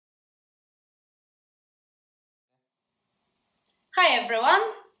Hi everyone,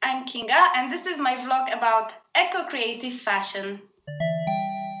 I'm Kinga and this is my vlog about eco-creative fashion.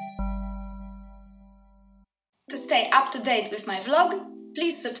 To stay up to date with my vlog,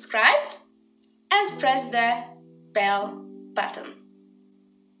 please subscribe and press the bell button.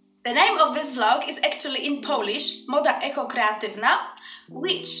 The name of this vlog is actually in Polish, modaekokreatywna,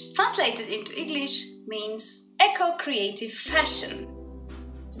 which translated into English means eco-creative fashion.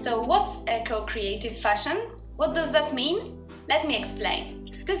 So what's eco-creative fashion? What does that mean? Let me explain.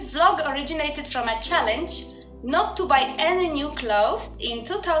 This vlog originated from a challenge not to buy any new clothes in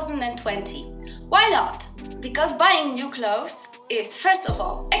 2020. Why not? Because buying new clothes is, first of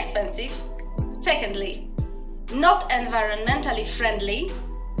all, expensive. Secondly, not environmentally friendly.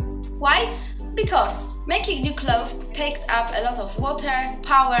 Why? Because making new clothes takes up a lot of water,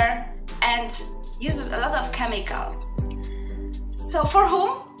 power, and uses a lot of chemicals. So for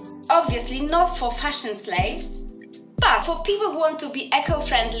whom? Obviously not for fashion slaves, but for people who want to be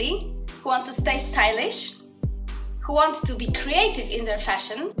eco-friendly, who want to stay stylish, who want to be creative in their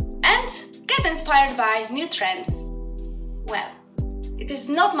fashion, and get inspired by new trends. Well, it is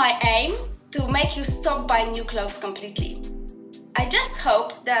not my aim to make you stop buying new clothes completely. I just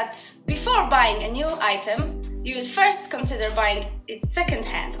hope that before buying a new item, you will first consider buying it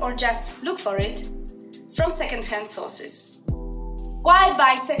second-hand or just look for it from second-hand sources. Why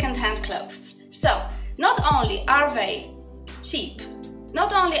buy second-hand clothes? So, not only are they cheap,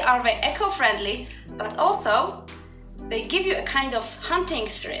 not only are they eco-friendly, but also they give you a kind of hunting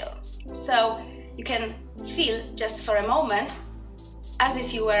thrill. So you can feel just for a moment as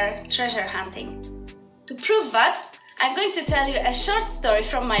if you were treasure hunting. To prove that, I'm going to tell you a short story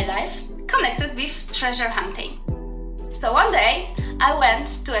from my life connected with treasure hunting. So one day I went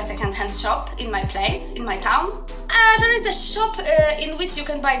to a second-hand shop in my place, in my town. There is a shop in which you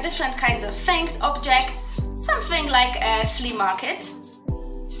can buy different kinds of things, objects, something like a flea market.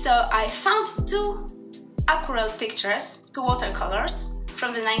 So I found two aquarelle pictures, two watercolors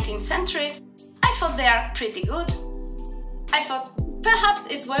from the 19th century. I thought they are pretty good. I thought perhaps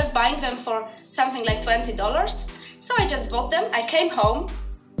it's worth buying them for something like $20. So I just bought them. I came home.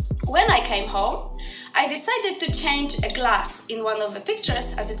 When I came home, I decided to change a glass in one of the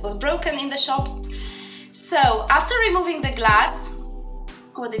pictures as it was broken in the shop. So after removing the glass,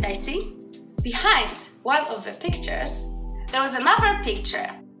 what did I see? Behind one of the pictures, there was another picture.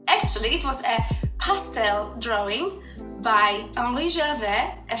 Actually, it was a pastel drawing by Henri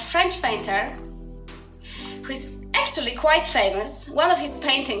Gervais, a French painter, who is actually quite famous. One of his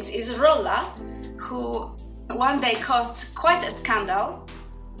paintings is Rolla, who one day caused quite a scandal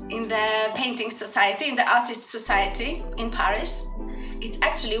in the painting society, in the artist society in Paris. It's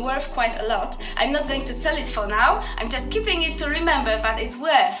actually worth quite a lot. I'm not going to sell it for now. I'm just keeping it to remember that it's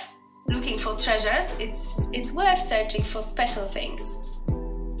worth looking for treasures. It's worth searching for special things.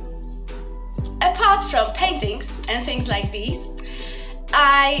 Apart from paintings and things like these,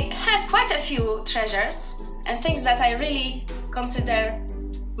 I have quite a few treasures and things that I really consider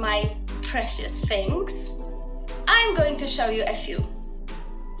my precious things. I'm going to show you a few.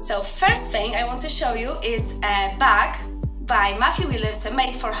 So first thing I want to show you is a bag by Matthew Williamson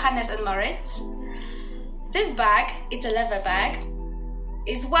made for Hannes and Moritz. This bag, it's a leather bag,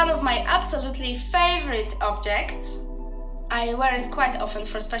 is one of my absolutely favorite objects. I wear it quite often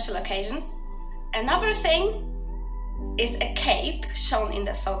for special occasions. Another thing is a cape shown in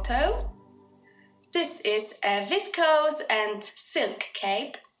the photo. This is a viscose and silk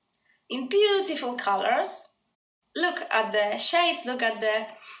cape in beautiful colors. Look at the shades, look at the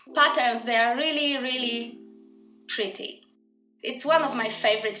patterns, they are really, really pretty. It's one of my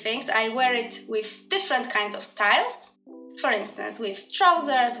favorite things. I wear it with different kinds of styles. For instance, with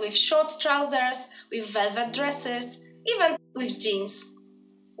trousers, with short trousers, with velvet dresses, even with jeans.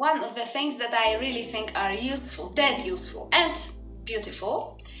 One of the things that I really think are useful, dead useful and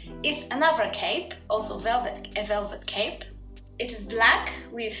beautiful is another cape, also a velvet cape. It is black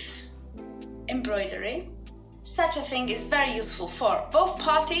with embroidery. Such a thing is very useful for both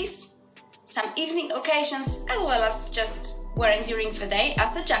parties, some evening occasions, as well as just wearing during the day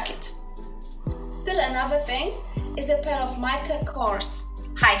as a jacket. Still another thing is a pair of Michael Kors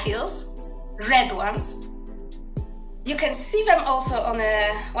high heels, red ones. You can see them also on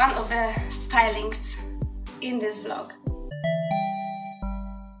one of the stylings in this vlog.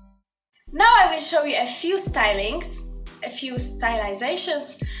 Now I will show you a few stylings, a few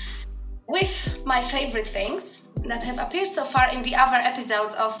stylizations with my favorite things that have appeared so far in the other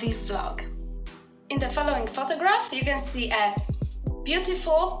episodes of this vlog. In the following photograph you can see a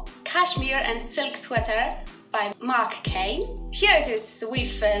beautiful cashmere and silk sweater by Mark Kane. Here it is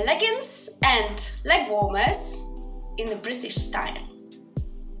with leggings and leg warmers. in the British style.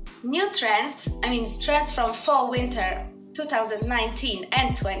 New trends, trends from fall-winter 2019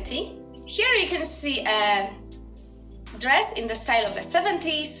 and 20. Here you can see a dress in the style of the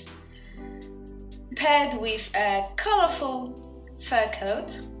 70s, paired with a colorful fur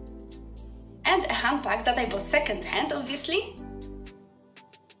coat and a handbag that I bought second-hand, obviously.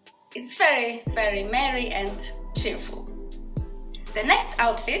 It's very, very merry and cheerful. The next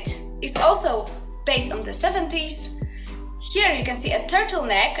outfit is also based on the 70s. Here you can see a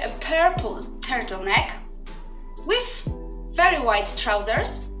turtleneck, a purple turtleneck with very white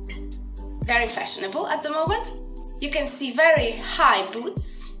trousers, very fashionable at the moment. You can see very high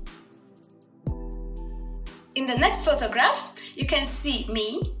boots. In the next photograph, you can see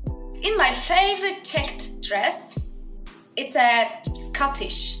me in my favorite checked dress. It's a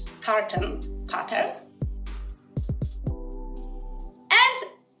Scottish tartan pattern.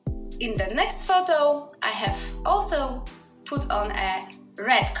 And in the next photo, I have also put on a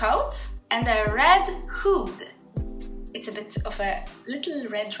red coat and a red hood. It's a bit of a little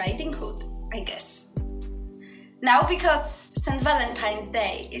Red Riding Hood, I guess. Now, because St. Valentine's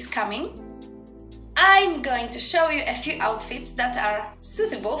Day is coming, I'm going to show you a few outfits that are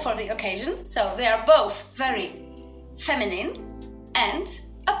suitable for the occasion. So they are both very feminine and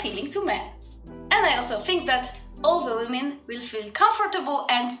appealing to men. And I also think that all the women will feel comfortable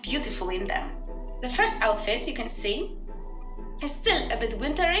and beautiful in them. The first outfit you can see is still a bit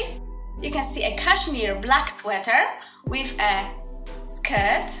wintry. You can see a cashmere black sweater with a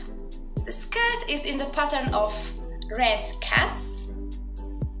skirt. The skirt is in the pattern of red cats.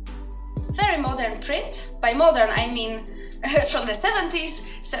 Very modern print. By modern I mean from the 70s,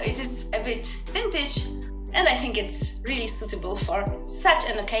 so it is a bit vintage, and I think it's really suitable for such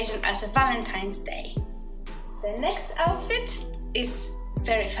an occasion as a Valentine's Day. The next outfit is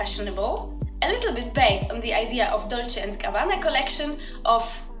very fashionable, a little bit based on the idea of Dolce & Gabbana collection of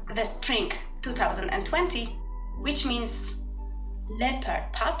the spring 2020, which means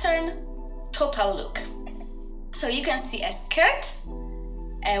leopard pattern, total look. So you can see a skirt,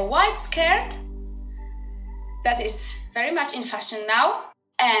 a white skirt that is very much in fashion now,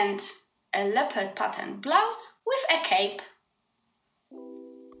 and a leopard pattern blouse with a cape.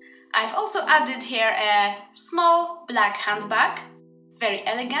 I've also added here a small black handbag, very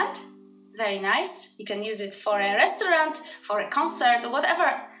elegant, very nice. You can use it for a restaurant, for a concert, or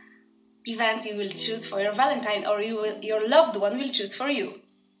whatever event you will choose for your Valentine, or your loved one will choose for you.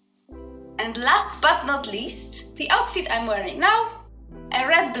 And last but not least, the outfit I'm wearing now: a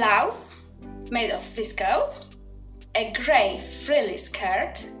red blouse made of viscose, a grey frilly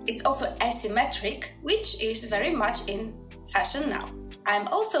skirt. It's also asymmetric, which is very much in fashion now. I'm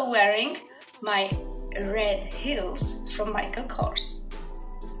also wearing my red heels from Michael Kors.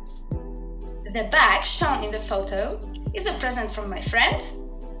 The bag shown in the photo is a present from my friend.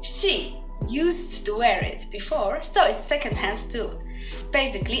 She used to wear it before, so it's second-hand too.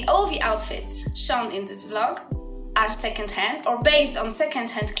 Basically, all the outfits shown in this vlog are second-hand or based on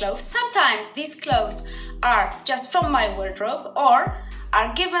second-hand clothes. Sometimes these clothes are just from my wardrobe or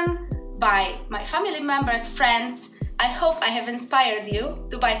are given by my family members, friends. I hope I have inspired you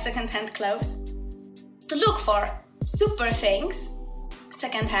to buy second-hand clothes, to look for super things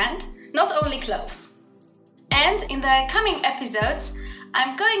second-hand, not only clothes. And in the coming episodes,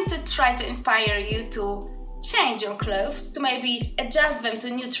 I'm going to try to inspire you to change your clothes, to maybe adjust them to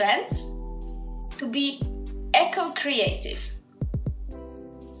new trends, to be eco-creative.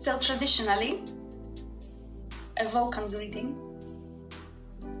 So traditionally, a Vulcan greeting: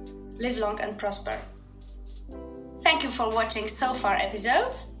 live long and prosper. Thank you for watching so far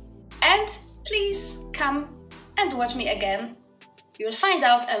episodes, and please come and watch me again. You will find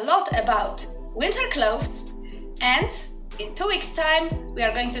out a lot about winter clothes, and in 2 weeks' time we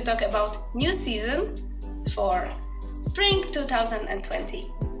are going to talk about new season for spring 2020.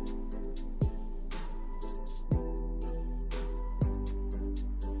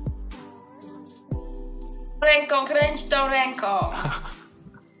 Ręką, kręć tą ręką.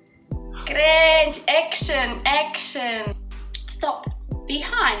 Kręć, action, action. Stop.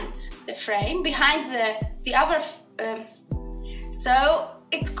 Behind the frame, behind the other. So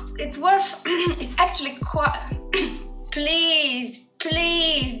it's worth. It's actually quite. Please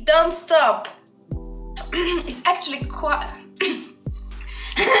don't stop. It's actually quite.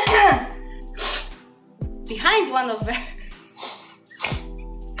 Behind one of the.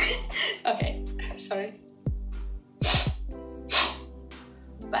 Okay, sorry.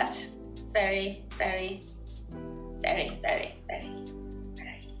 But very, very, very, very, very